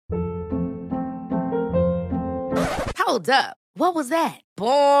Hold up. What was that?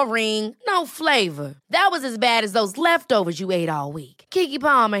 Boring. No flavor. That was as bad as those leftovers you ate all week. Keke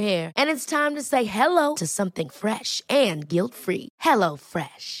Palmer here, and it's time to say hello to something fresh and guilt-free. Hello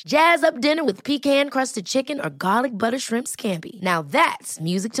Fresh. Jazz up dinner with pecan-crusted chicken or garlic butter shrimp scampi. Now that's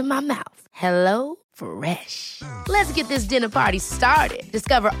music to my mouth. Hello Fresh. Let's get this dinner party started.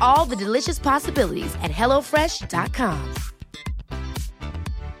 Discover all the delicious possibilities at hellofresh.com.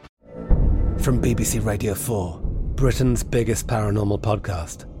 From BBC Radio 4, Britain's biggest paranormal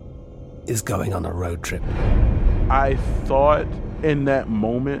podcast is going on a road trip. I thought in that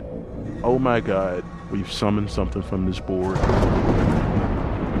moment, oh my God, we've summoned something from this board.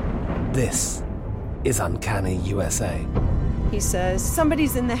 This is Uncanny USA. He says,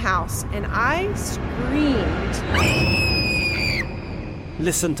 somebody's in the house, and I screamed.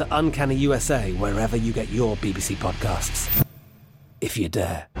 Listen to Uncanny USA wherever you get your BBC podcasts, if you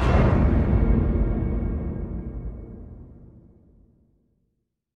dare.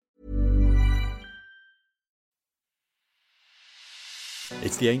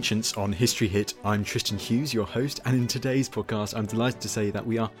 It's The Ancients on History Hit. I'm Tristan Hughes, your host, and in today's podcast I'm delighted to say that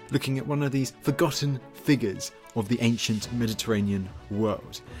we are looking at one of these forgotten figures of the ancient Mediterranean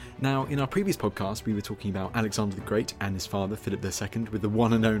world. Now, in our previous podcast we were talking about Alexander the Great and his father Philip II with the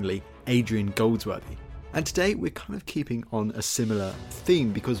one and only Adrian Goldsworthy. And today we're kind of keeping on a similar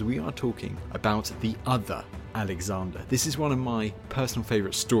theme because we are talking about the other Alexander. This is one of my personal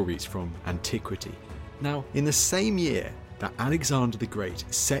favourite stories from antiquity. Now, in the same year that Alexander the Great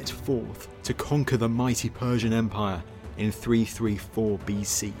set forth to conquer the mighty Persian Empire in 334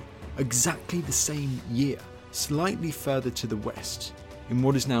 BC. Exactly the same year, slightly further to the west, in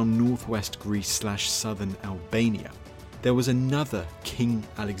what is now northwest Greece / southern Albania, there was another King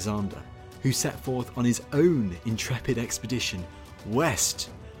Alexander who set forth on his own intrepid expedition west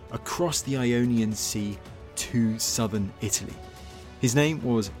across the Ionian Sea to southern Italy. His name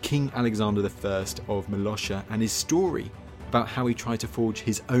was King Alexander I of Molossia, and his story about how he tried to forge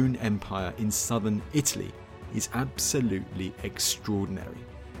his own empire in southern Italy is absolutely extraordinary.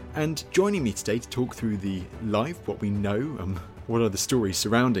 And joining me today to talk through the life, what we know, and what are the stories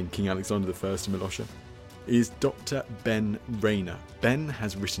surrounding King Alexander I of Molossia, is Dr. Ben Rayner. Ben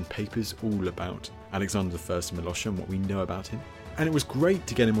has written papers all about Alexander I of Molossia and what we know about him. And it was great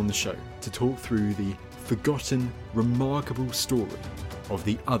to get him on the show to talk through the forgotten, remarkable story of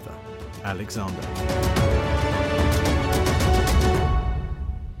the other Alexander.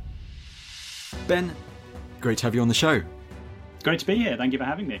 Ben, great to have you on the show. Great to be here. Thank you for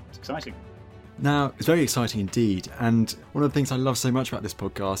having me. It's exciting. Now, it's very exciting indeed, and one of the things I love so much about this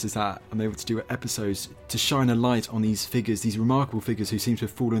podcast is that I'm able to do episodes to shine a light on these figures, these remarkable figures who seem to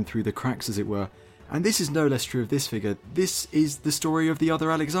have fallen through the cracks, as it were. And this is no less true of this figure. This is the story of the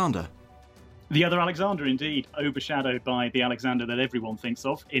other Alexander. The other Alexander, indeed, overshadowed by the Alexander that everyone thinks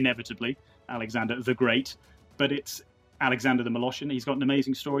of, inevitably, Alexander the Great. But it's Alexander the Molossian. He's got an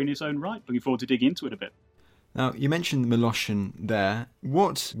amazing story in his own right. Looking forward to digging into it a bit. Now, you mentioned the Molossian there.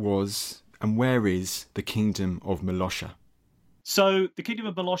 What was and where is the Kingdom of Molossia? So, the Kingdom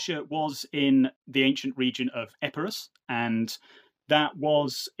of Molossia was in the ancient region of Epirus, and that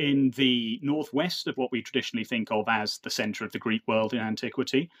was in the northwest of what we traditionally think of as the centre of the Greek world in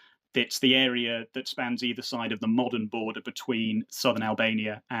antiquity. It's the area that spans either side of the modern border between southern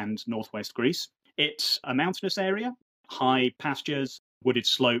Albania and northwest Greece. It's a mountainous area, high pastures, wooded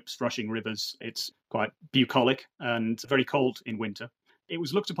slopes, rushing rivers. It's quite bucolic and very cold in winter. It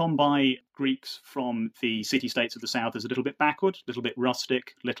was looked upon by Greeks from the city-states of the south as a little bit backward, a little bit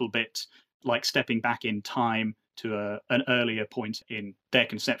rustic, a little bit like stepping back in time to an earlier point in their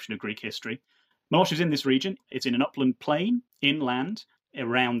conception of Greek history. Molossia is in this region. It's in an upland plain, inland,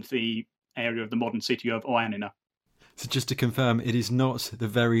 around the area of the modern city of Ioannina. So just to confirm, it is not the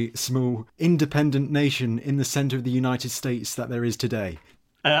very small, independent nation in the centre of the United States that there is today.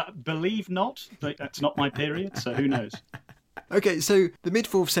 Believe not, but that's not my period, so who knows? Okay, so the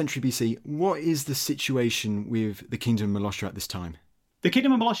mid-4th century BC, what is the situation with the Kingdom of Molossia at this time? The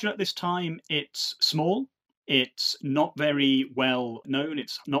Kingdom of Molossia at this time, it's small. It's not very well known.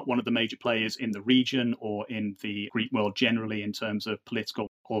 It's not one of the major players in the region or in the Greek world generally in terms of political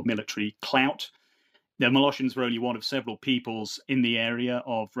or military clout. The Molossians were only one of several peoples in the area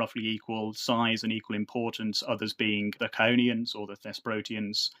of roughly equal size and equal importance, others being the Chaonians or the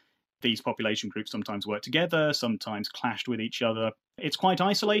Thesprotians. These population groups sometimes worked together, sometimes clashed with each other. It's quite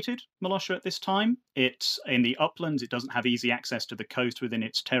isolated, Molossia, at this time. It's in the uplands. It doesn't have easy access to the coast within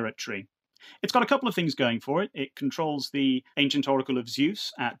its territory. It's got a couple of things going for it. It controls the ancient oracle of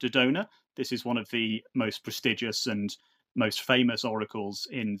Zeus at Dodona. This is one of the most prestigious and most famous oracles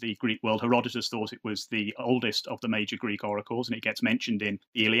in the Greek world. Herodotus thought it was the oldest of the major Greek oracles, and it gets mentioned in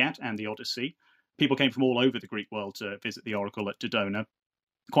the Iliad and the Odyssey. People came from all over the Greek world to visit the oracle at Dodona.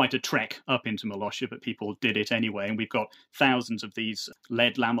 Quite a trek up into Molossia, but people did it anyway. And we've got thousands of these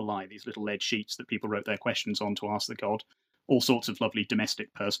lead lamellae, these little lead sheets that people wrote their questions on to ask the god. All sorts of lovely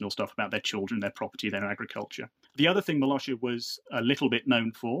domestic personal stuff about their children, their property, their agriculture. The other thing Molossia was a little bit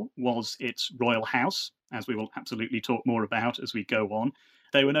known for was its royal house, as we will absolutely talk more about as we go on.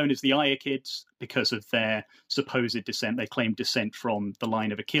 They were known as the Aeacids because of their supposed descent. They claimed descent from the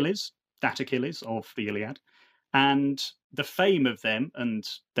line of Achilles, that Achilles of the Iliad. And the fame of them and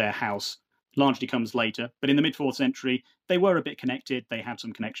their house largely comes later. But in the mid-4th century, they were a bit connected. They had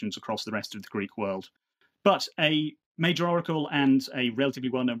some connections across the rest of the Greek world. But a major oracle and a relatively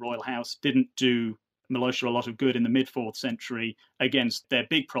well-known royal house didn't do Molossia a lot of good in the mid-4th century against their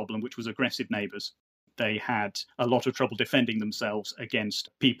big problem, which was aggressive neighbours. They had a lot of trouble defending themselves against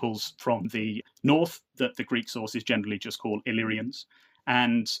peoples from the north that the Greek sources generally just call Illyrians.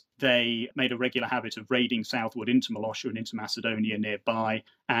 And they made a regular habit of raiding southward into Molossia and into Macedonia nearby.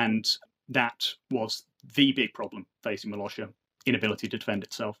 And that was the big problem facing Molossia, inability to defend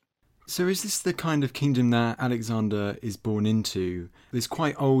itself. So is this the kind of kingdom that Alexander is born into? This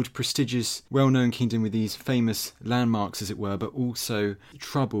quite old, prestigious, well-known kingdom with these famous landmarks, as it were, but also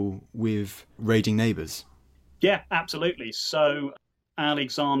trouble with raiding neighbours. Yeah, absolutely. So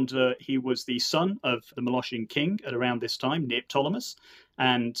Alexander, he was the son of the Molossian king at around this time, Neoptolemus.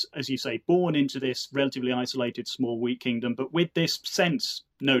 And as you say, born into this relatively isolated, small, weak kingdom, but with this sense,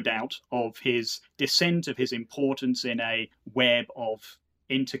 no doubt, of his descent, of his importance in a web of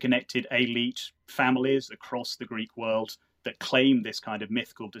interconnected elite families across the Greek world that claim this kind of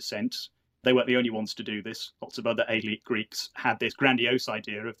mythical descent. They weren't the only ones to do this. Lots of other elite Greeks had this grandiose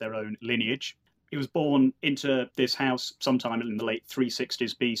idea of their own lineage. He was born into this house sometime in the late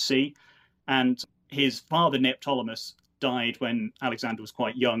 360s BC, and his father, Neoptolemus, died when Alexander was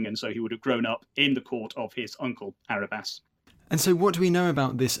quite young, and so he would have grown up in the court of his uncle, Arabas. And so what do we know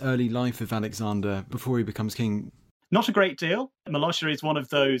about this early life of Alexander before he becomes king? Not a great deal. Molossia is one of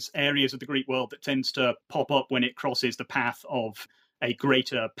those areas of the Greek world that tends to pop up when it crosses the path of a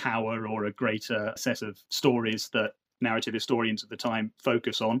greater power or a greater set of stories that narrative historians of the time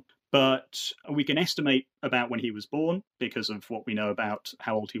focus on. But we can estimate about when he was born because of what we know about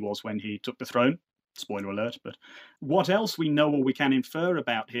how old he was when he took the throne. Spoiler alert. But what else we know or we can infer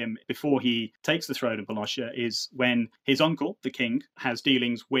about him before he takes the throne of Molossia is when his uncle, the king, has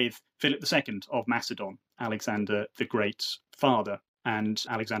dealings with Philip II of Macedon, Alexander the Great's father and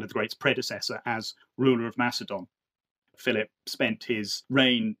Alexander the Great's predecessor as ruler of Macedon. Philip spent his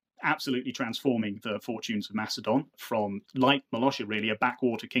reign absolutely transforming the fortunes of Macedon from, like Molossia really, a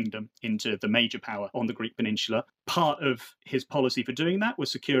backwater kingdom into the major power on the Greek peninsula. Part of his policy for doing that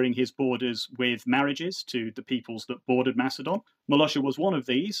was securing his borders with marriages to the peoples that bordered Macedon. Molossia was one of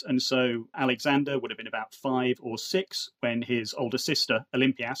these, and so Alexander would have been about 5 or 6 when his older sister,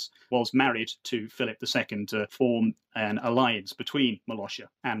 Olympias, was married to Philip II to form an alliance between Molossia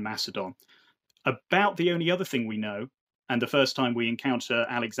and Macedon. About the only other thing we know, and the first time we encounter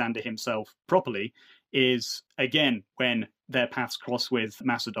Alexander himself properly, is, again, when their paths cross with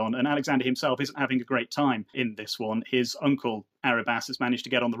Macedon. And Alexander himself isn't having a great time in this one. His uncle, Arabas, has managed to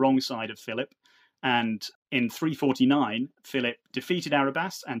get on the wrong side of Philip. And in 349, Philip defeated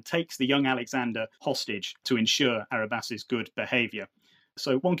Arabas and takes the young Alexander hostage to ensure Arabas's good behaviour.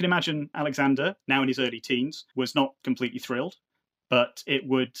 So one can imagine Alexander, now in his early teens, was not completely thrilled. But it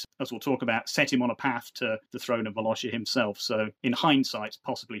would, as we'll talk about, set him on a path to the throne of Molossia himself. So in hindsight,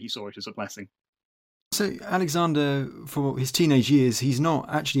 possibly he saw it as a blessing. So Alexander, for his teenage years, he's not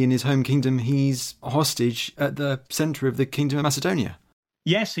actually in his home kingdom. He's a hostage at the centre of the kingdom of Macedonia.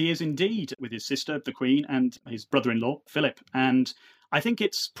 Yes, he is indeed, with his sister, the queen, and his brother-in-law, Philip. And I think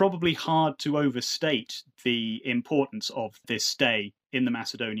it's probably hard to overstate the importance of this stay in the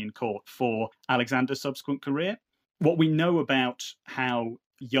Macedonian court for Alexander's subsequent career. What we know about how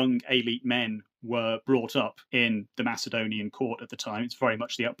young elite men were brought up in the Macedonian court at the time, it's very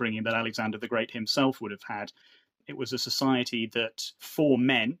much the upbringing that Alexander the Great himself would have had. It was a society that, for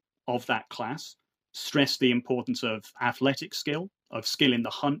men of that class, stressed the importance of athletic skill, of skill in the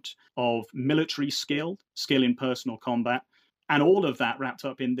hunt, of military skill, skill in personal combat, and all of that wrapped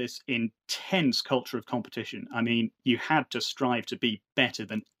up in this intense culture of competition. I mean, you had to strive to be better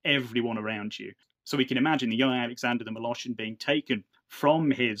than everyone around you. So we can imagine the young Alexander the Molossian being taken from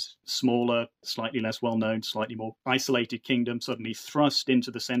his smaller, slightly less well-known, slightly more isolated kingdom, suddenly thrust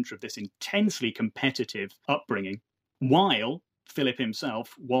into the centre of this intensely competitive upbringing, while Philip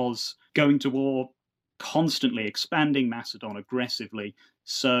himself was going to war constantly expanding Macedon aggressively.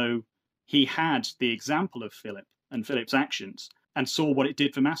 So he had the example of Philip and Philip's actions and saw what it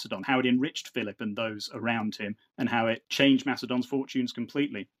did for Macedon, how it enriched Philip and those around him, and how it changed Macedon's fortunes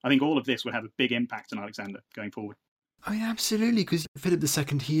completely. I think all of this would have a big impact on Alexander going forward. I mean, absolutely, because Philip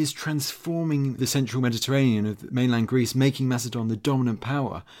II, he is transforming the central Mediterranean of mainland Greece, making Macedon the dominant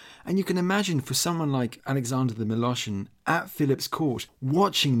power. And you can imagine for someone like Alexander the Molossian at Philip's court,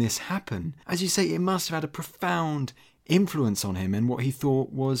 watching this happen, as you say, it must have had a profound influence on him and what he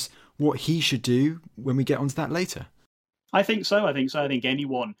thought was what he should do when we get onto that later. I think so. I think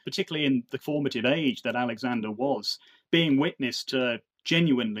anyone, particularly in the formative age that Alexander was, being witness to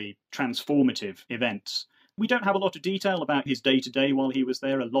genuinely transformative events. We don't have a lot of detail about his day-to-day while he was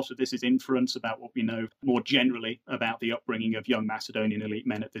there. A lot of this is inference about what we know more generally about the upbringing of young Macedonian elite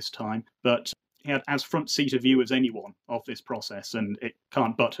men at this time. But he had as front seat of view as anyone of this process, and it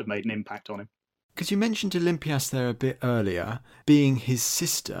can't but have made an impact on him. Because you mentioned Olympias there a bit earlier, being his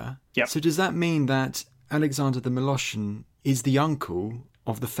sister. Yep. So does that mean that Alexander the Molossian is the uncle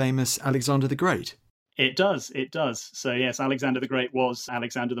of the famous Alexander the Great? It does. So yes, Alexander the Great was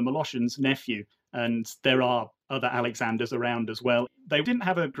Alexander the Molossian's nephew. And there are other Alexanders around as well. They didn't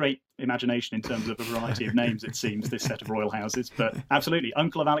have a great imagination in terms of a variety of names, it seems, this set of royal houses. But absolutely,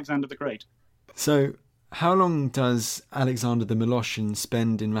 uncle of Alexander the Great. So how long does Alexander the Molossian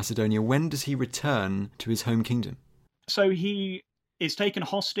spend in Macedonia? When does he return to his home kingdom? So he is taken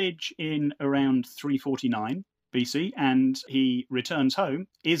hostage in around 349 BC, and he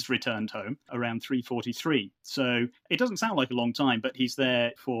is returned home around 343. So it doesn't sound like a long time, but he's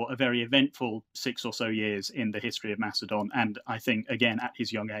there for a very eventful 6 or so years in the history of Macedon. And I think, again, at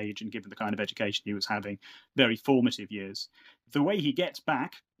his young age and given the kind of education he was having, very formative years. The way he gets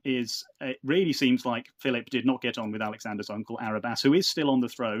back is, it really seems like Philip did not get on with Alexander's uncle, Arabas, who is still on the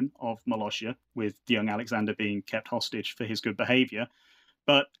throne of Molossia, with young Alexander being kept hostage for his good behaviour.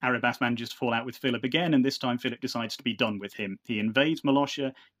 But Arabas manages to fall out with Philip again, and this time Philip decides to be done with him. He invades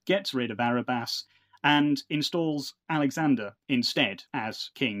Molossia, gets rid of Arabas, and installs Alexander instead as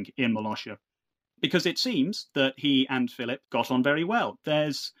king in Molossia. Because it seems that he and Philip got on very well.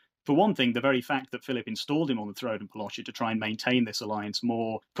 There's, for one thing, the very fact that Philip installed him on the throne of Molossia to try and maintain this alliance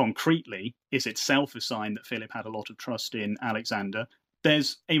more concretely is itself a sign that Philip had a lot of trust in Alexander.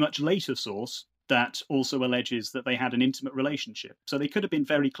 There's a much later source that also alleges that they had an intimate relationship. So they could have been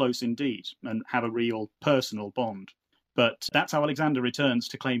very close indeed and have a real personal bond. But that's how Alexander returns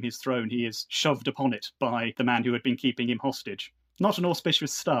to claim his throne. He is shoved upon it by the man who had been keeping him hostage. Not an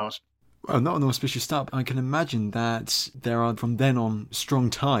auspicious start. Well, not an auspicious start, but I can imagine that there are from then on strong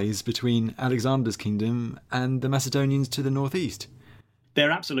ties between Alexander's kingdom and the Macedonians to the northeast.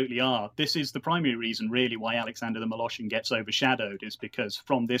 There absolutely are. This is the primary reason, really, why Alexander the Molossian gets overshadowed, is because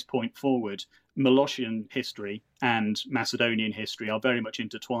from this point forward, Molossian history and Macedonian history are very much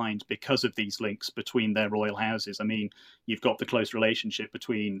intertwined because of these links between their royal houses. I mean, you've got the close relationship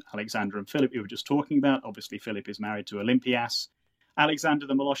between Alexander and Philip, we were just talking about. Obviously, Philip is married to Olympias. Alexander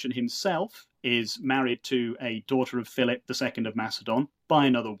the Molossian himself is married to a daughter of Philip II of Macedon by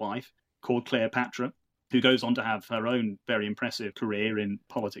another wife called Cleopatra, who goes on to have her own very impressive career in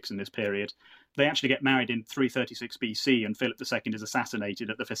politics in this period. They actually get married in 336 BC, and Philip II is assassinated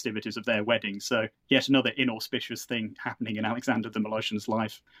at the festivities of their wedding. So yet another inauspicious thing happening in Alexander the Molossian's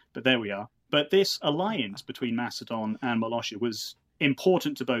life. But there we are. But this alliance between Macedon and Molossia was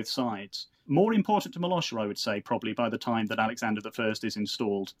important to both sides. More important to Molossia, I would say, probably by the time that Alexander I is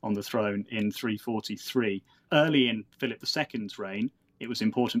installed on the throne in 343. Early in Philip II's reign, it was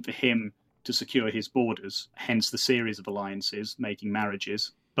important for him to secure his borders, hence the series of alliances, making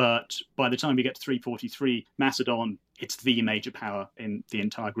marriages. But by the time we get to 343, Macedon, it's the major power in the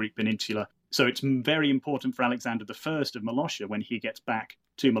entire Greek peninsula. So it's very important for Alexander I of Molossia, when he gets back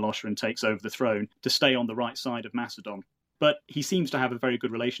to Molossia and takes over the throne, to stay on the right side of Macedon. But he seems to have a very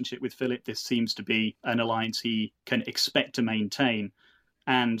good relationship with Philip. This seems to be an alliance he can expect to maintain.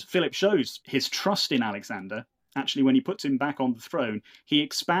 And Philip shows his trust in Alexander. Actually, when he puts him back on the throne, he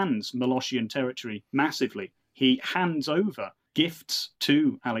expands Molossian territory massively. He hands over gifts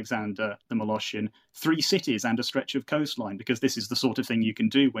to Alexander the Molossian, 3 cities and a stretch of coastline, because this is the sort of thing you can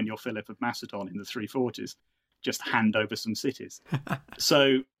do when you're Philip of Macedon in the 340s. Just hand over some cities.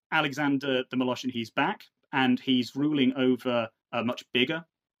 So Alexander the Molossian, he's back, and he's ruling over a much bigger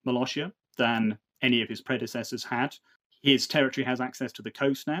Molossia than any of his predecessors had. His territory has access to the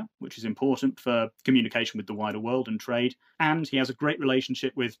coast now, which is important for communication with the wider world and trade. And he has a great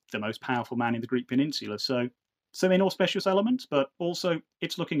relationship with the most powerful man in the Greek peninsula. So some inauspicious elements, but also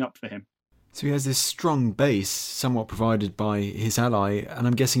it's looking up for him. So he has this strong base, somewhat provided by his ally, and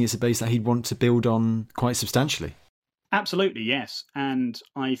I'm guessing it's a base that he'd want to build on quite substantially. Absolutely, yes. And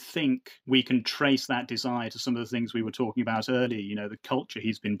I think we can trace that desire to some of the things we were talking about earlier, you know, the culture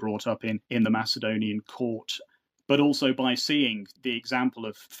he's been brought up in the Macedonian court, but also by seeing the example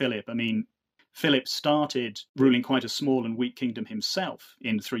of Philip. I mean, Philip started ruling quite a small and weak kingdom himself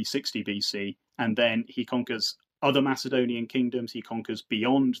in 360 BC, and then he conquers other Macedonian kingdoms, he conquers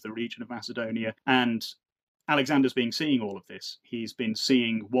beyond the region of Macedonia, and Alexander's been seeing all of this. He's been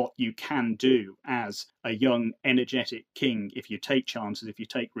seeing what you can do as a young, energetic king if you take chances, if you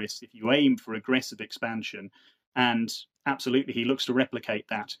take risks, if you aim for aggressive expansion. And absolutely, he looks to replicate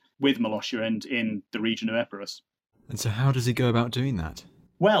that with Molossia and in the region of Epirus. And so how does he go about doing that?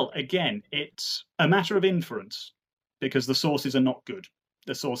 Well, again, it's a matter of inference, because the sources are not good.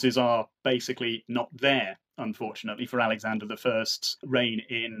 The sources are basically not there, unfortunately, for Alexander I's reign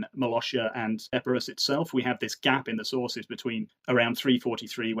in Molossia and Epirus itself. We have this gap in the sources between around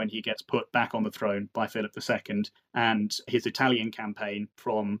 343, when he gets put back on the throne by Philip II, and his Italian campaign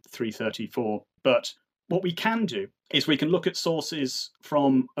from 334. But what we can do is we can look at sources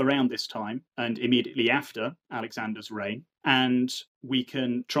from around this time and immediately after Alexander's reign, and we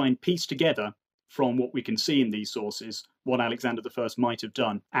can try and piece together from what we can see in these sources what Alexander I might have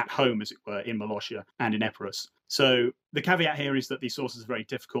done at home, as it were, in Molossia and in Epirus. So the caveat here is that these sources are very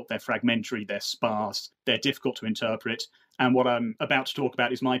difficult, they're fragmentary, they're sparse, they're difficult to interpret. And what I'm about to talk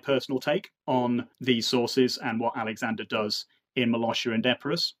about is my personal take on these sources and what Alexander does in Molossia and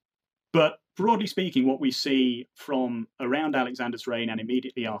Epirus. But broadly speaking, what we see from around Alexander's reign and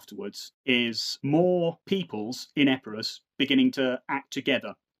immediately afterwards is more peoples in Epirus beginning to act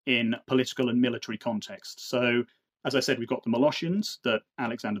together in political and military context. So, as I said, we've got the Molossians that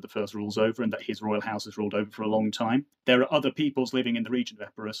Alexander I rules over and that his royal house has ruled over for a long time. There are other peoples living in the region of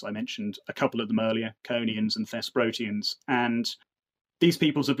Epirus. I mentioned a couple of them earlier, Conians and Thesprotians. And these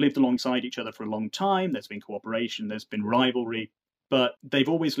peoples have lived alongside each other for a long time. There's been cooperation, there's been rivalry, but they've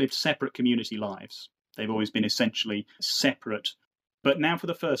always lived separate community lives. They've always been essentially separate. But now, for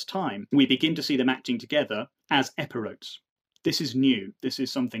the first time, we begin to see them acting together as epirotes. This is new. This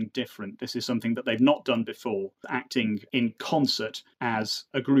is something different. This is something that they've not done before, acting in concert as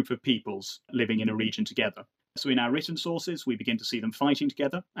a group of peoples living in a region together. So in our written sources, we begin to see them fighting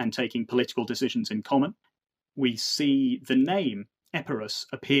together and taking political decisions in common. We see the name Epirus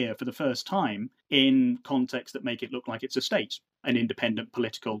appear for the first time in contexts that make it look like it's a state, an independent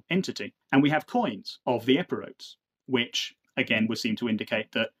political entity. And we have coins of the Epirotes, which again would seem to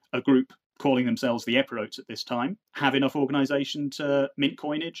indicate that a group calling themselves the Epirotes at this time have enough organisation to mint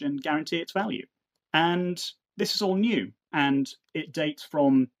coinage and guarantee its value. And this is all new, and it dates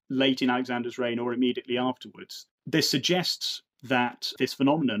from late in Alexander's reign or immediately afterwards. This suggests that this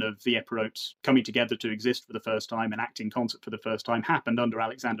phenomenon of the Epirotes coming together to exist for the first time and act in concert for the first time happened under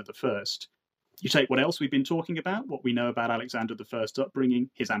Alexander I. You take what else we've been talking about, what we know about Alexander I's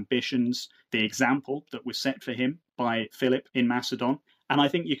upbringing, his ambitions, the example that was set for him by Philip in Macedon, and I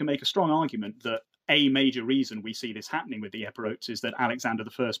think you can make a strong argument that a major reason we see this happening with the Epirotes is that Alexander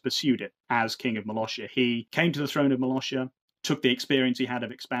I pursued it as king of Molossia. He came to the throne of Molossia, took the experience he had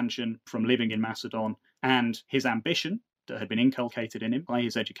of expansion from living in Macedon and his ambition that had been inculcated in him by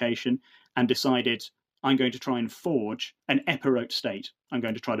his education, and decided, I'm going to try and forge an Epirote state. I'm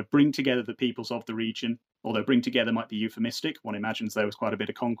going to try to bring together the peoples of the region, although bring together might be euphemistic. One imagines there was quite a bit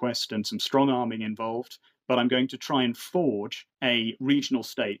of conquest and some strong arming involved. But I'm going to try and forge a regional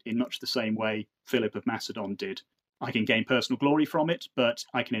state in much the same way Philip of Macedon did. I can gain personal glory from it, but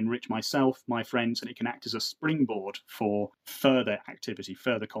I can enrich myself, my friends, and it can act as a springboard for further activity,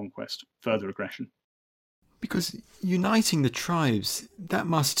 further conquest, further aggression. Because uniting the tribes, that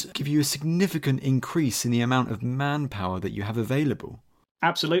must give you a significant increase in the amount of manpower that you have available.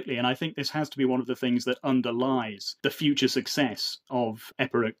 Absolutely, and I think this has to be one of the things that underlies the future success of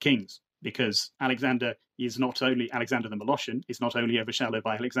Epirote kings, because Alexander the Molossian is not only overshadowed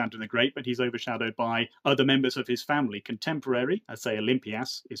by Alexander the Great, but he's overshadowed by other members of his family. Contemporary, I'd say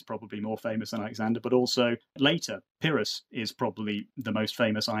Olympias is probably more famous than Alexander, but also later, Pyrrhus is probably the most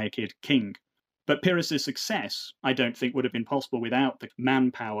famous Aeacid king. But Pyrrhus's success, I don't think, would have been possible without the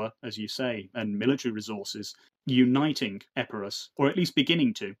manpower, as you say, and military resources uniting Epirus, or at least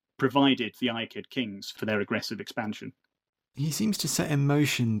beginning to, provided the Aeacid kings for their aggressive expansion. He seems to set in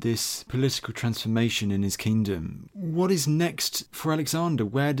motion this political transformation in his kingdom. What is next for Alexander?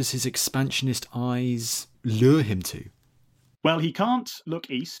 Where does his expansionist eyes lure him to? Well, he can't look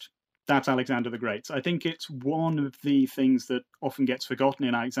east. That's Alexander the Great. I think it's one of the things that often gets forgotten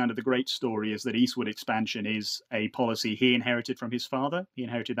in Alexander the Great's story is that eastward expansion is a policy he inherited from his father. He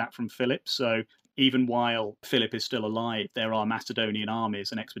inherited that from Philip. So even while Philip is still alive, there are Macedonian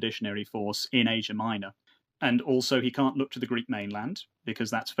armies and expeditionary force in Asia Minor. And also he can't look to the Greek mainland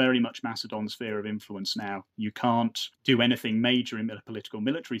because that's very much Macedon's sphere of influence now. You can't do anything major in a political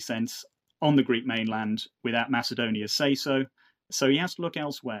military sense on the Greek mainland without Macedonia's say-so. So he has to look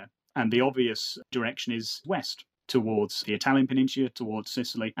elsewhere. And the obvious direction is west, towards the Italian peninsula, towards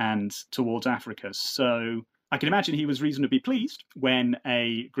Sicily, and towards Africa. So I can imagine he was reasonably pleased when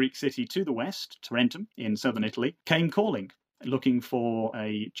a Greek city to the west, Tarentum in southern Italy, came calling, looking for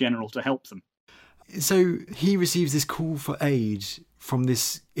a general to help them. So he receives this call for aid from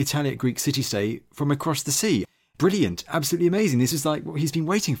this Italic Greek city-state from across the sea. Brilliant, absolutely amazing. This is like what he's been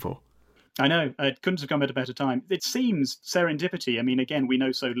waiting for. I know, it couldn't have come at a better time. It seems serendipity. I mean, again, we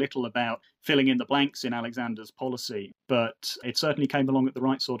know so little about filling in the blanks in Alexander's policy, but it certainly came along at the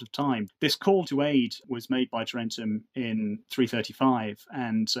right sort of time. This call to aid was made by Tarentum in 335,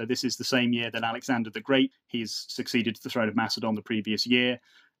 and so this is the same year that Alexander the Great, he's succeeded to the throne of Macedon the previous year,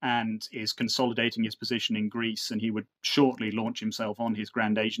 and is consolidating his position in Greece, and he would shortly launch himself on his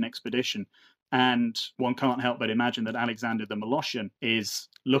Grand Asian expedition. And one can't help but imagine that Alexander the Molossian is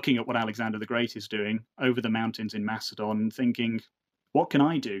looking at what Alexander the Great is doing over the mountains in Macedon and thinking, what can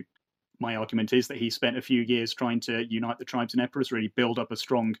I do? My argument is that he spent a few years trying to unite the tribes in Epirus, really build up a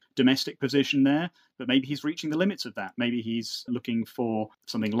strong domestic position there, but maybe he's reaching the limits of that. Maybe he's looking for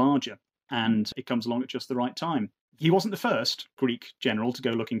something larger, and it comes along at just the right time. He wasn't the first Greek general to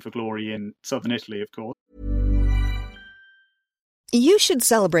go looking for glory in southern Italy, of course. You should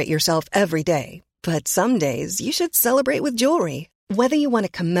celebrate yourself every day, but some days you should celebrate with jewelry. Whether you want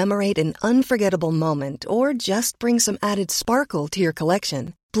to commemorate an unforgettable moment or just bring some added sparkle to your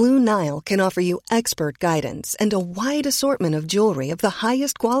collection, Blue Nile can offer you expert guidance and a wide assortment of jewelry of the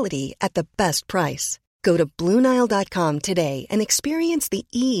highest quality at the best price. Go to BlueNile.com today and experience the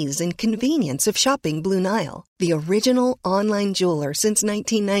ease and convenience of shopping Blue Nile, the original online jeweler since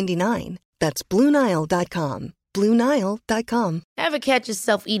 1999. That's BlueNile.com. BlueNile.com. Ever catch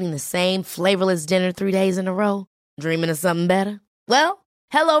yourself eating the same flavorless dinner 3 days in a row? Dreaming of something better? Well,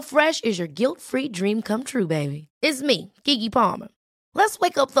 HelloFresh is your guilt-free dream come true, baby. It's me, Keke Palmer. Let's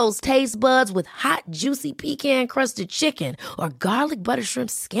wake up those taste buds with hot, juicy pecan-crusted chicken or garlic butter shrimp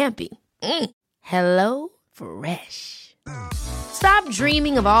scampi. Hello Fresh. Stop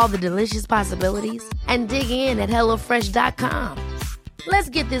dreaming of all the delicious possibilities and dig in at HelloFresh.com. Let's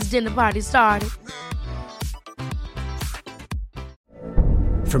get this dinner party started.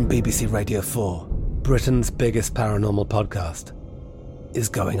 From BBC Radio 4, Britain's biggest paranormal podcast is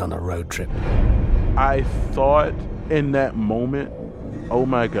going on a road trip. I thought in that moment, oh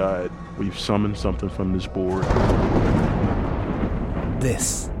my God, we've summoned something from this board.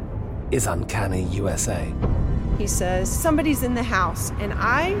 This is Uncanny USA. He says, somebody's in the house, and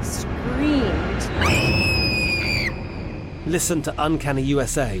I screamed. Listen to Uncanny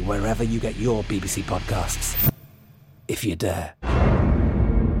USA wherever you get your BBC podcasts, if you dare.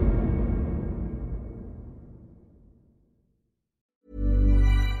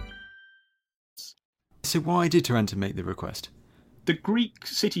 So why did Tarentum make the request? The Greek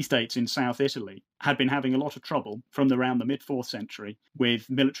city-states in South Italy had been having a lot of trouble from around the mid-4th century with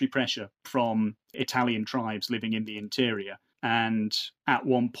military pressure from Italian tribes living in the interior. And at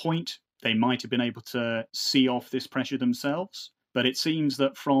one point, they might have been able to see off this pressure themselves. But it seems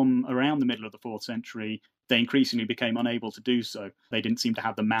that from around the middle of the 4th century, they increasingly became unable to do so. They didn't seem to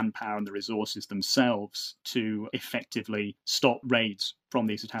have the manpower and the resources themselves to effectively stop raids from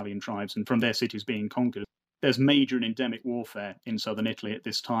these Italian tribes and from their cities being conquered. There's major and endemic warfare in southern Italy at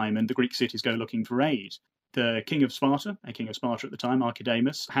this time, and the Greek cities go looking for aid. The king of Sparta, a king of Sparta at the time,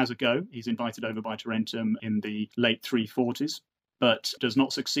 Archidamus, has a go. He's invited over by Tarentum in the late 340s, but does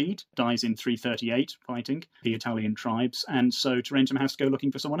not succeed, dies in 338 fighting the Italian tribes, and so Tarentum has to go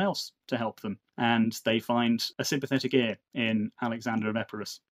looking for someone else to help them, and they find a sympathetic ear in Alexander of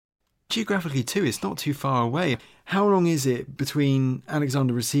Epirus. Geographically too, it's not too far away. How long is it between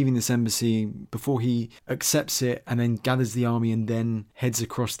Alexander receiving this embassy before he accepts it and then gathers the army and then heads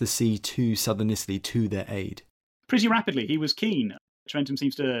across the sea to southern Italy to their aid? Pretty rapidly. He was keen. Tarentum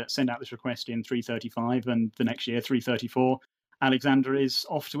seems to send out this request in 335, and the next year, 334, Alexander is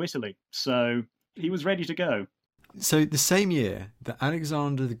off to Italy. So he was ready to go. So the same year that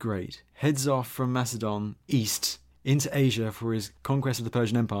Alexander the Great heads off from Macedon east into Asia for his conquest of the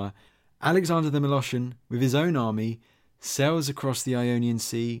Persian Empire, Alexander the Molossian, with his own army, sails across the Ionian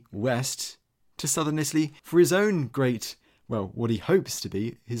Sea west to southern Italy for his own great well, what he hopes to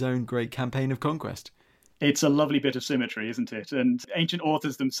be his own great campaign of conquest. It's a lovely bit of symmetry, isn't it? And ancient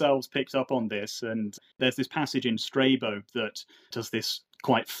authors themselves picked up on this. And there's this passage in Strabo that does this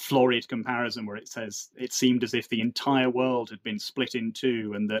quite florid comparison where it says it seemed as if the entire world had been split in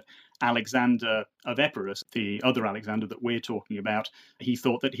two, and that Alexander of Epirus, the other Alexander that we're talking about, he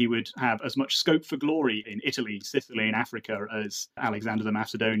thought that he would have as much scope for glory in Italy, Sicily, and Africa as Alexander the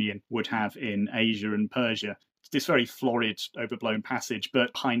Macedonian would have in Asia and Persia. It's this very florid, overblown passage, but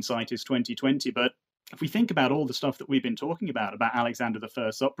hindsight is 20/20. But if we think about all the stuff that we've been talking about Alexander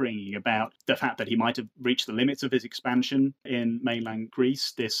I's upbringing, about the fact that he might have reached the limits of his expansion in mainland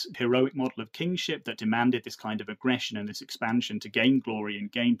Greece, this heroic model of kingship that demanded this kind of aggression and this expansion to gain glory and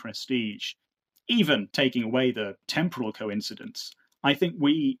gain prestige, even taking away the temporal coincidence, I think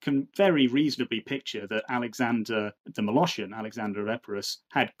we can very reasonably picture that Alexander the Molossian, Alexander of Epirus,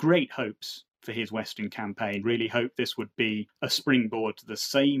 had great hopes for his Western campaign, really hoped this would be a springboard to the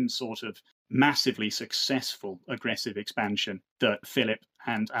same sort of massively successful aggressive expansion that Philip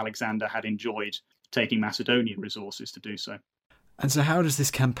and Alexander had enjoyed, taking Macedonian resources to do so. And so how does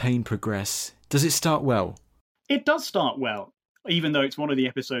this campaign progress? Does it start well? It does start well. Even though it's one of the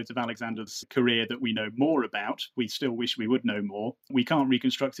episodes of Alexander's career that we know more about, we still wish we would know more. We can't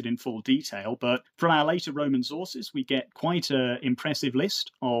reconstruct it in full detail, but from our later Roman sources, we get quite an impressive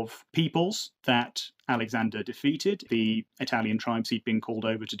list of peoples that Alexander defeated, the Italian tribes he'd been called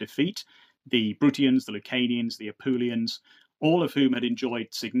over to defeat, the Bruttians, the Lucanians, the Apulians, all of whom had enjoyed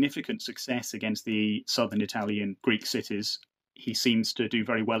significant success against the southern Italian Greek cities. He seems to do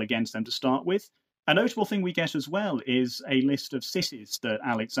very well against them to start with. A notable thing we get as well is a list of cities that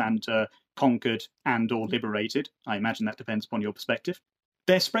Alexander conquered and or liberated. I imagine that depends upon your perspective.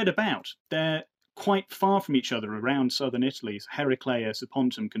 They're spread about. They're quite far from each other around southern Italy. Heraclea,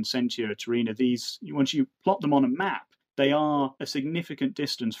 Sapontum, Consentia, Torina, these, once you plot them on a map, they are a significant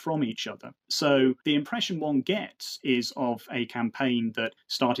distance from each other. So the impression one gets is of a campaign that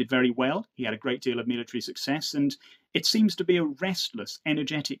started very well. He had a great deal of military success, and it seems to be a restless,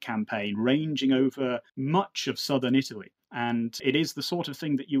 energetic campaign ranging over much of southern Italy. And it is the sort of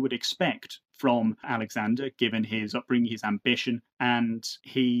thing that you would expect from Alexander, given his upbringing, his ambition. And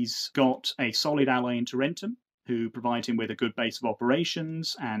he's got a solid ally in Tarentum, who provide him with a good base of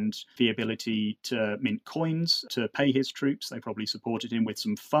operations and the ability to mint coins to pay his troops. They probably supported him with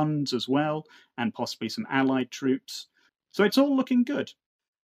some funds as well, and possibly some allied troops. So it's all looking good.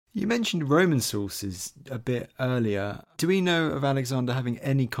 You mentioned Roman sources a bit earlier. Do we know of Alexander having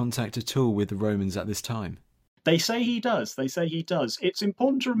any contact at all with the Romans at this time? They say he does. It's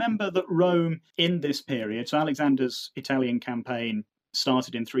important to remember that Rome in this period, so Alexander's Italian campaign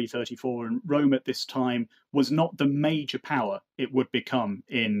started in 334, and Rome at this time was not the major power it would become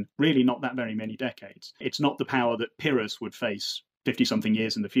in really not that very many decades. It's not the power that Pyrrhus would face 50-something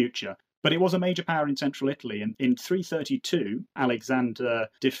years in the future. But it was a major power in central Italy, and in 332, Alexander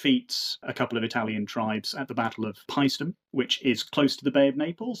defeats a couple of Italian tribes at the Battle of Paestum, which is close to the Bay of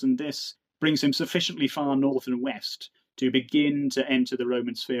Naples, and this brings him sufficiently far north and west to begin to enter the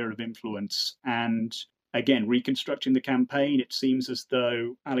Roman sphere of influence. And again, reconstructing the campaign, it seems as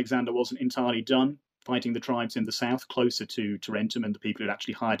though Alexander wasn't entirely done fighting the tribes in the south, closer to Tarentum and the people who'd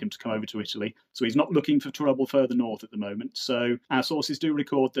actually hired him to come over to Italy. So he's not looking for trouble further north at the moment. So our sources do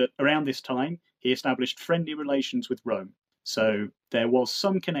record that around this time, he established friendly relations with Rome. So there was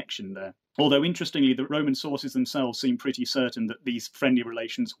some connection there. Although, interestingly, the Roman sources themselves seem pretty certain that these friendly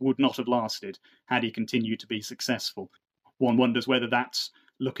relations would not have lasted had he continued to be successful. One wonders whether that's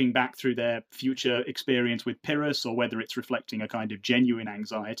looking back through their future experience with Pyrrhus, or whether it's reflecting a kind of genuine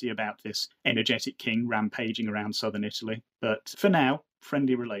anxiety about this energetic king rampaging around southern Italy. But for now,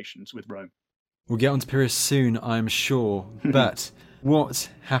 friendly relations with Rome. We'll get on to Pyrrhus soon, I'm sure. But what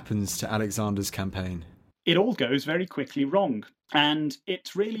happens to Alexander's campaign? It all goes very quickly wrong, and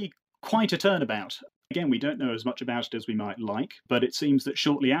it's really quite a turnabout. Again, we don't know as much about it as we might like, but it seems that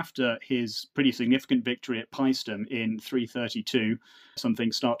shortly after his pretty significant victory at Paestum in 332, some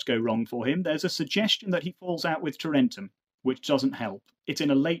things start to go wrong for him. There's a suggestion that he falls out with Tarentum, which doesn't help. It's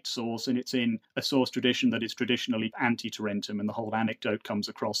in a late source, and it's in a source tradition that is traditionally anti-Tarentum, and the whole anecdote comes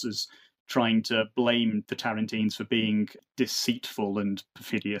across as trying to blame the Tarentines for being deceitful and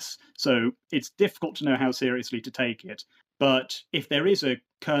perfidious. So it's difficult to know how seriously to take it. But if there is a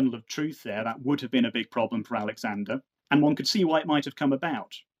kernel of truth there, that would have been a big problem for Alexander. And one could see why it might have come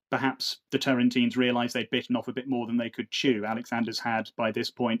about. Perhaps the Tarentines realised they'd bitten off a bit more than they could chew. Alexander's had, by this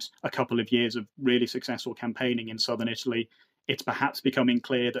point, a couple of years of really successful campaigning in southern Italy. It's perhaps becoming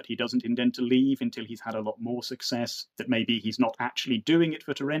clear that he doesn't intend to leave until he's had a lot more success, that maybe he's not actually doing it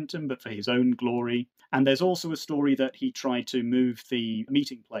for Tarentum, but for his own glory. And there's also a story that he tried to move the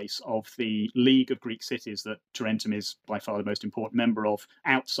meeting place of the League of Greek Cities that Tarentum is by far the most important member of,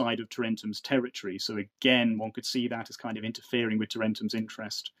 outside of Tarentum's territory. So again, one could see that as kind of interfering with Tarentum's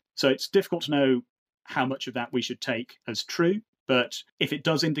interest. So it's difficult to know how much of that we should take as true. But if it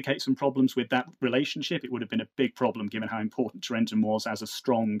does indicate some problems with that relationship, it would have been a big problem given how important Tarentum was as a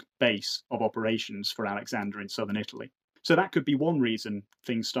strong base of operations for Alexander in southern Italy. So that could be one reason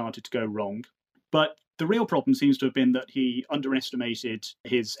things started to go wrong. But the real problem seems to have been that he underestimated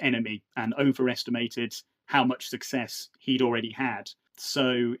his enemy and overestimated how much success he'd already had.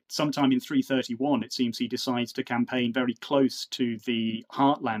 So sometime in 331, it seems he decides to campaign very close to the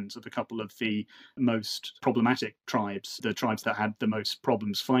heartlands of a couple of the most problematic tribes, the tribes that had the most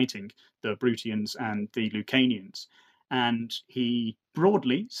problems fighting, the Bruttians and the Lucanians. And he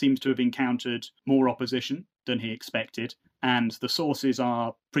broadly seems to have encountered more opposition than he expected. And the sources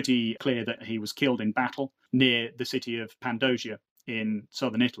are pretty clear that he was killed in battle near the city of Pandosia in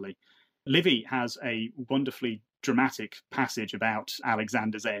southern Italy. Livy has a wonderfully dramatic passage about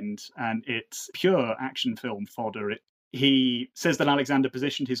Alexander's end, and it's pure action film fodder. He says that Alexander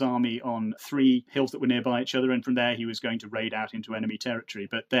positioned his army on 3 hills that were nearby each other, and from there he was going to raid out into enemy territory.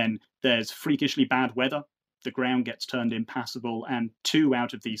 But then there's freakishly bad weather. The ground gets turned impassable, and 2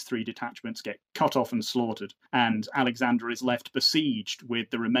 out of these 3 detachments get cut off and slaughtered. And Alexander is left besieged with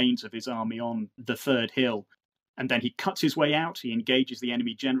the remains of his army on the 3rd hill. And then he cuts his way out, he engages the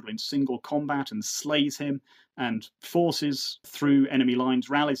enemy general in single combat and slays him, and forces through enemy lines,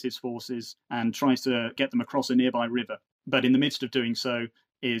 rallies his forces, and tries to get them across a nearby river. But in the midst of doing so,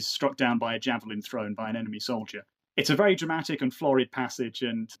 is struck down by a javelin thrown by an enemy soldier. It's a very dramatic and florid passage,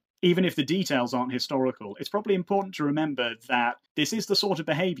 and even if the details aren't historical, it's probably important to remember that this is the sort of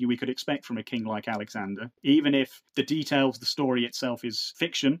behaviour we could expect from a king like Alexander. Even if the details, the story itself is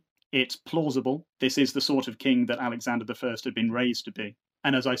fiction, it's plausible. This is the sort of king that Alexander I had been raised to be.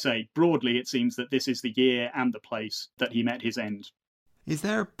 And as I say, broadly, it seems that this is the year and the place that he met his end. Is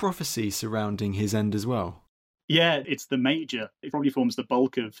there a prophecy surrounding his end as well? Yeah, it's the major. It probably forms the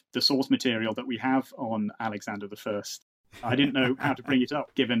bulk of the source material that we have on Alexander I. I didn't know how to bring it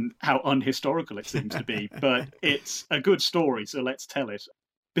up, given how unhistorical it seems to be, but it's a good story, so let's tell it.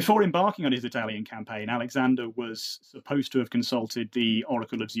 Before embarking on his Italian campaign, Alexander was supposed to have consulted the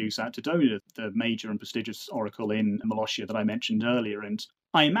Oracle of Zeus at Dodona, the major and prestigious oracle in Molossia that I mentioned earlier, and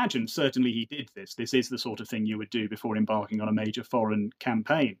I imagine certainly he did this. This is the sort of thing you would do before embarking on a major foreign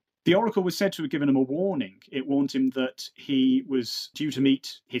campaign. The oracle was said to have given him a warning. It warned him that he was due to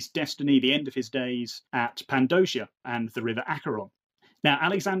meet his destiny, the end of his days, at Pandosia and the river Acheron. Now,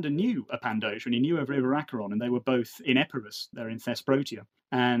 Alexander knew a Pandosia and he knew a river Acheron, and they were both in Epirus, they're in Thesprotia.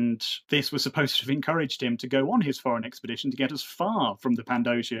 And this was supposed to have encouraged him to go on his foreign expedition to get as far from the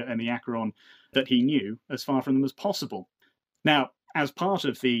Pandosia and the Acheron that he knew, as far from them as possible. Now, as part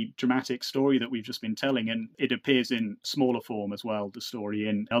of the dramatic story that we've just been telling, and it appears in smaller form as well, the story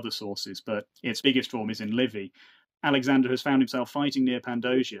in other sources, but its biggest form is in Livy, Alexander has found himself fighting near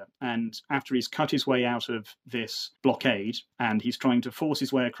Pandosia, and after he's cut his way out of this blockade and he's trying to force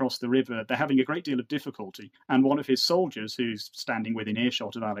his way across the river, they're having a great deal of difficulty. And one of his soldiers, who's standing within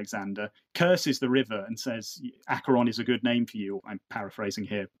earshot of Alexander, curses the river and says, Acheron is a good name for you. I'm paraphrasing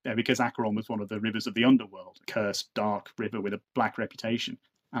here, because Acheron was one of the rivers of the underworld, a cursed, dark river with a black reputation.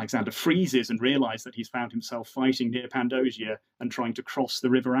 Alexander freezes and realizes that he's found himself fighting near Pandosia and trying to cross the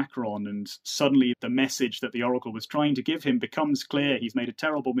river Acheron, and suddenly the message that the oracle was trying to give him becomes clear. He's made a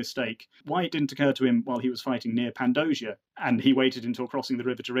terrible mistake. Why it didn't occur to him while he was fighting near Pandosia, and he waited until crossing the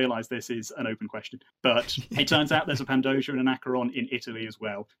river to realize this, is an open question. But it turns out there's a Pandosia and an Acheron in Italy as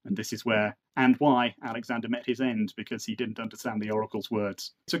well, and this is where and why Alexander met his end, because he didn't understand the oracle's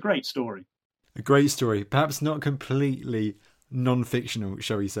words. It's a great story. A great story, perhaps not completely non-fictional,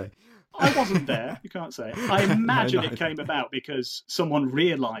 shall we say. I wasn't there, you can't say. I imagine it came about because someone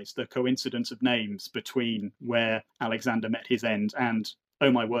realised the coincidence of names between where Alexander met his end and,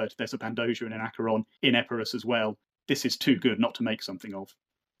 oh my word, there's a Pandosia and an Acheron in Epirus as well. This is too good not to make something of.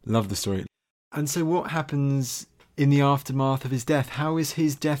 Love the story. And so what happens in the aftermath of his death? How is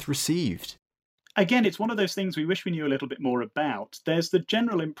his death received? Again, it's one of those things we wish we knew a little bit more about. There's the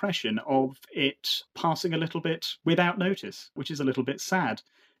general impression of it passing a little bit without notice, which is a little bit sad.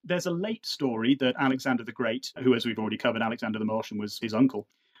 There's a late story that Alexander the Great, who, as we've already covered, Alexander the Martian was his uncle,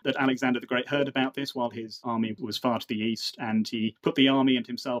 that Alexander the Great heard about this while his army was far to the east, and he put the army and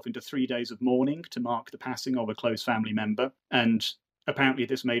himself into 3 days of mourning to mark the passing of a close family member. And apparently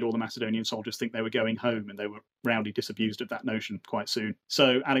this made all the Macedonian soldiers think they were going home, and they were roundly disabused of that notion quite soon.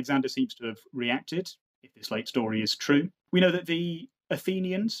 So Alexander seems to have reacted, if this late story is true. We know that the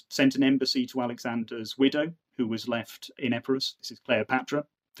Athenians sent an embassy to Alexander's widow, who was left in Epirus. This is Cleopatra,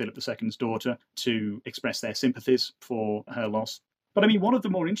 Philip II's daughter, to express their sympathies for her loss. But I mean, one of the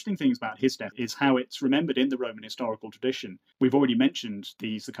more interesting things about his death is how it's remembered in the Roman historical tradition. We've already mentioned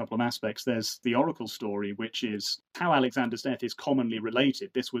a couple of aspects. There's the oracle story, which is how Alexander's death is commonly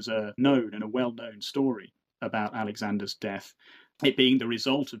related. This was a known and a well-known story about Alexander's death, it being the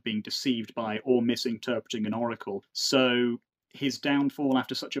result of being deceived by or misinterpreting an oracle. So his downfall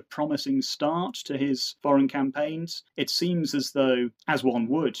after such a promising start to his foreign campaigns, it seems as though, as one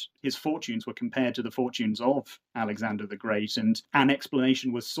would, his fortunes were compared to the fortunes of Alexander the Great, and an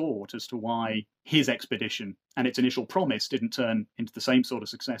explanation was sought as to why his expedition and its initial promise didn't turn into the same sort of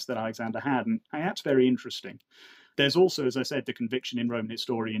success that Alexander had, and that's very interesting. There's also, as I said, the conviction in Roman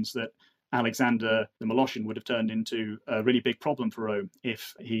historians that Alexander the Molossian would have turned into a really big problem for Rome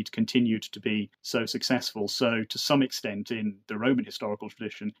if he'd continued to be so successful. So to some extent in the Roman historical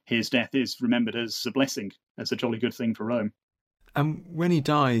tradition, his death is remembered as a blessing, as a jolly good thing for Rome. And when he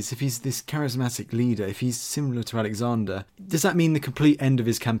dies, if he's this charismatic leader, if he's similar to Alexander, does that mean the complete end of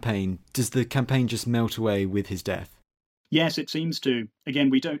his campaign? Does the campaign just melt away with his death? Yes, it seems to. Again,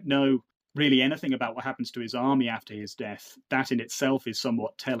 we don't know really anything about what happens to his army after his death. That in itself is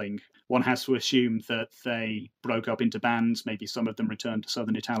somewhat telling. One has to assume that they broke up into bands. Maybe some of them returned to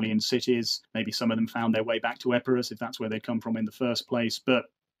southern Italian cities. Maybe some of them found their way back to Epirus, if that's where they'd come from in the first place. But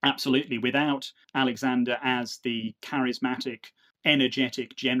absolutely, without Alexander as the charismatic,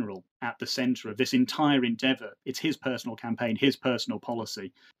 energetic general at the centre of this entire endeavour, it's his personal campaign, his personal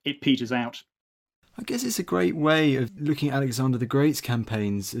policy, it peters out. I guess it's a great way of looking at Alexander the Great's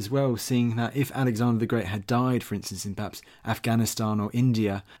campaigns as well, seeing that if Alexander the Great had died, for instance, in perhaps Afghanistan or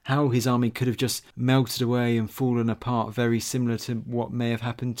India, how his army could have just melted away and fallen apart, very similar to what may have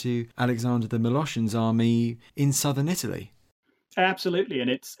happened to Alexander the Molossian's army in southern Italy. Absolutely, and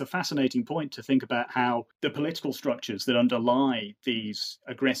it's a fascinating point to think about how the political structures that underlie these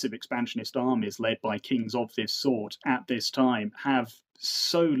aggressive expansionist armies led by kings of this sort at this time have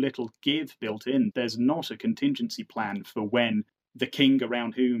so little give built in. There's not a contingency plan for when the king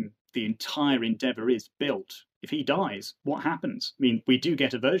around whom the entire endeavour is built, if he dies, what happens? I mean, we do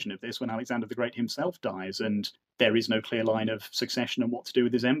get a version of this when Alexander the Great himself dies, and there is no clear line of succession and what to do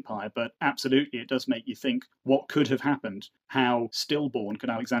with his empire. But absolutely, it does make you think what could have happened. How stillborn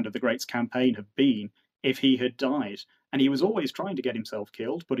could Alexander the Great's campaign have been if he had died? And he was always trying to get himself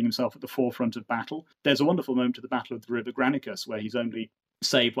killed, putting himself at the forefront of battle. There's a wonderful moment at the Battle of the River Granicus where he's only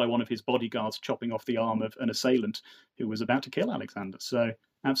saved by one of his bodyguards chopping off the arm of an assailant who was about to kill Alexander. So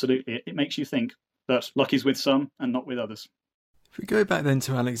absolutely, it makes you think. But luck is with some and not with others. If we go back then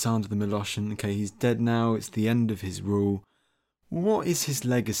to Alexander the Molossian, okay, he's dead now, it's the end of his rule. What is his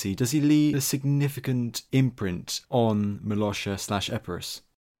legacy? Does he leave a significant imprint on Molossia/Epirus?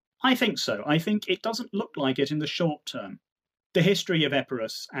 I think so. I think it doesn't look like it in the short term. The history of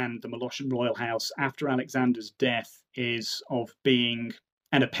Epirus and the Molossian royal house after Alexander's death is of being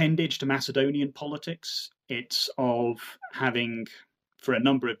an appendage to Macedonian politics. It's of having, for a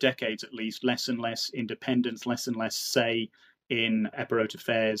number of decades at least, less and less independence, less and less say in Epirot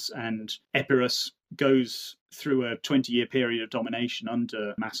affairs, and Epirus goes through a 20-year period of domination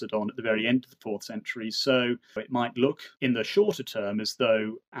under Macedon at the very end of the 4th century. So it might look in the shorter term as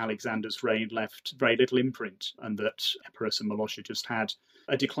though Alexander's reign left very little imprint and that Epirus and Molossia just had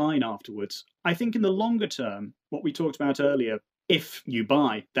a decline afterwards. I think in the longer term, what we talked about earlier, if you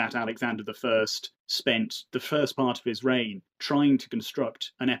buy that Alexander I spent the first part of his reign trying to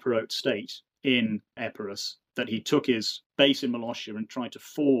construct an Epirot state in Epirus, that he took his base in Molossia and tried to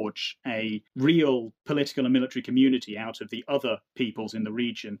forge a real political and military community out of the other peoples in the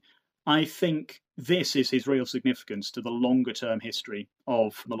region, I think this is his real significance to the longer-term history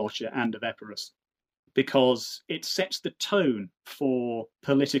of Molossia and of Epirus, because it sets the tone for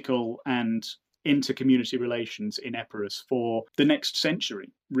political and inter-community relations in Epirus for the next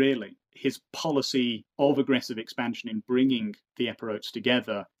century, really. His policy of aggressive expansion in bringing the Epirotes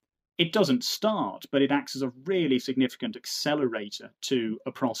together, it doesn't start, but it acts as a really significant accelerator to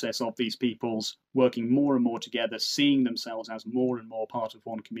a process of these peoples working more and more together, seeing themselves as more and more part of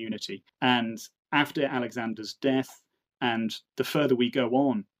one community. And after Alexander's death, and the further we go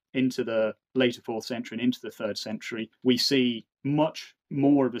on into the later 4th century and into the 3rd century, we see much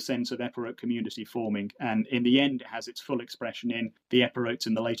more of a sense of Epirot community forming. And in the end, it has its full expression in the Epirotes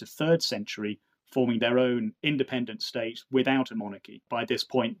in the later 3rd century forming their own independent state without a monarchy. By this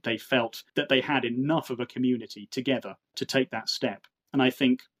point, they felt that they had enough of a community together to take that step. And I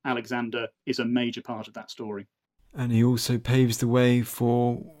think Alexander is a major part of that story. And he also paves the way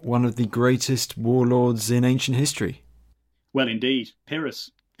for one of the greatest warlords in ancient history. Well, indeed.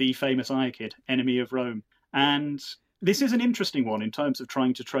 Pyrrhus, the famous Aeacid, enemy of Rome. And this is an interesting one in terms of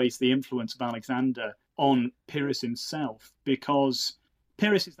trying to trace the influence of Alexander on Pyrrhus himself, because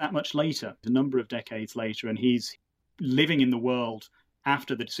Pyrrhus is that much later, a number of decades later, and he's living in the world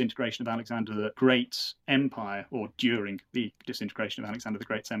after the disintegration of Alexander the Great's empire, or during the disintegration of Alexander the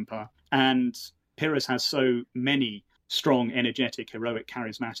Great's empire. And Pyrrhus has so many strong, energetic, heroic,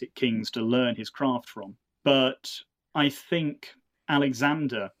 charismatic kings to learn his craft from. But I think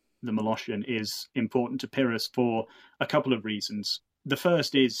Alexander the Molossian is important to Pyrrhus for a couple of reasons. The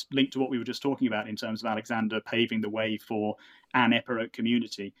first is linked to what we were just talking about in terms of Alexander paving the way for an Epirot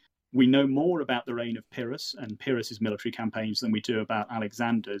community. We know more about the reign of Pyrrhus and Pyrrhus's military campaigns than we do about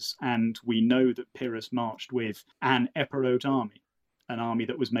Alexander's, and we know that Pyrrhus marched with an Epirot army, an army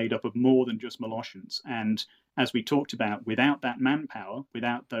that was made up of more than just Molossians. And as we talked about, without that manpower,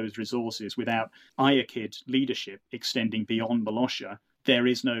 without those resources, without Aeacid leadership extending beyond Molossia, there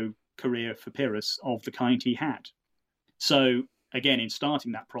is no career for Pyrrhus of the kind he had. So, again, in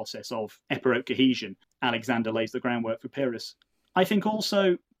starting that process of Epirot cohesion, Alexander lays the groundwork for Pyrrhus. I think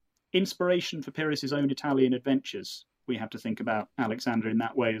also inspiration for Pyrrhus's own Italian adventures. We have to think about Alexander in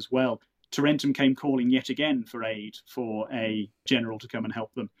that way as well. Tarentum came calling yet again for aid, for a general to come and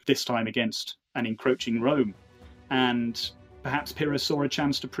help them, this time against an encroaching Rome. And perhaps Pyrrhus saw a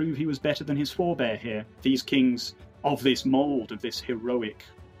chance to prove he was better than his forebear here. These kings of this mould, of this heroic,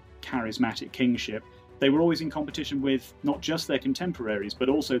 charismatic kingship, they were always in competition with not just their contemporaries, but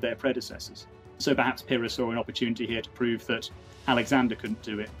also their predecessors. So perhaps Pyrrhus saw an opportunity here to prove that Alexander couldn't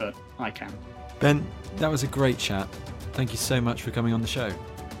do it, but I can. Ben, that was a great chat. Thank you so much for coming on the show.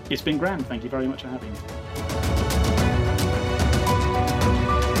 It's been grand. Thank you very much for having me.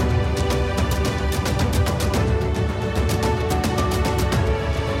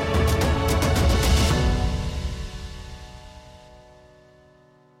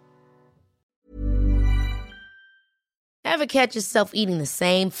 Ever catch yourself eating the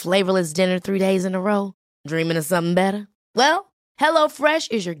same flavorless dinner 3 days in a row? Dreaming of something better? Well,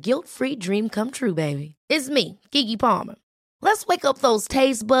 HelloFresh is your guilt-free dream come true, baby. It's me, Keke Palmer. Let's wake up those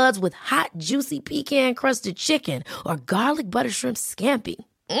taste buds with hot, juicy pecan-crusted chicken or garlic butter shrimp scampi.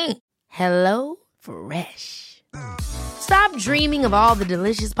 Hello Fresh. Stop dreaming of all the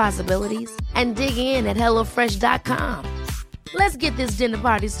delicious possibilities and dig in at HelloFresh.com. Let's get this dinner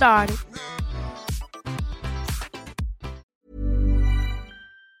party started.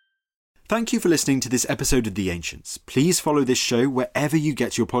 Thank you for listening to this episode of The Ancients. Please follow this show wherever you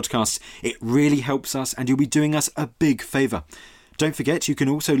get your podcasts. It really helps us and you'll be doing us a big favour. Don't forget you can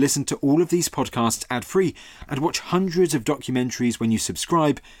also listen to all of these podcasts ad-free and watch hundreds of documentaries when you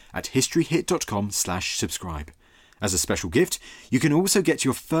subscribe at historyhit.com/subscribe. As a special gift, you can also get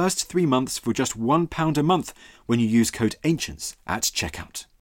your first 3 months for just £1 a month when you use code ANCIENTS at checkout.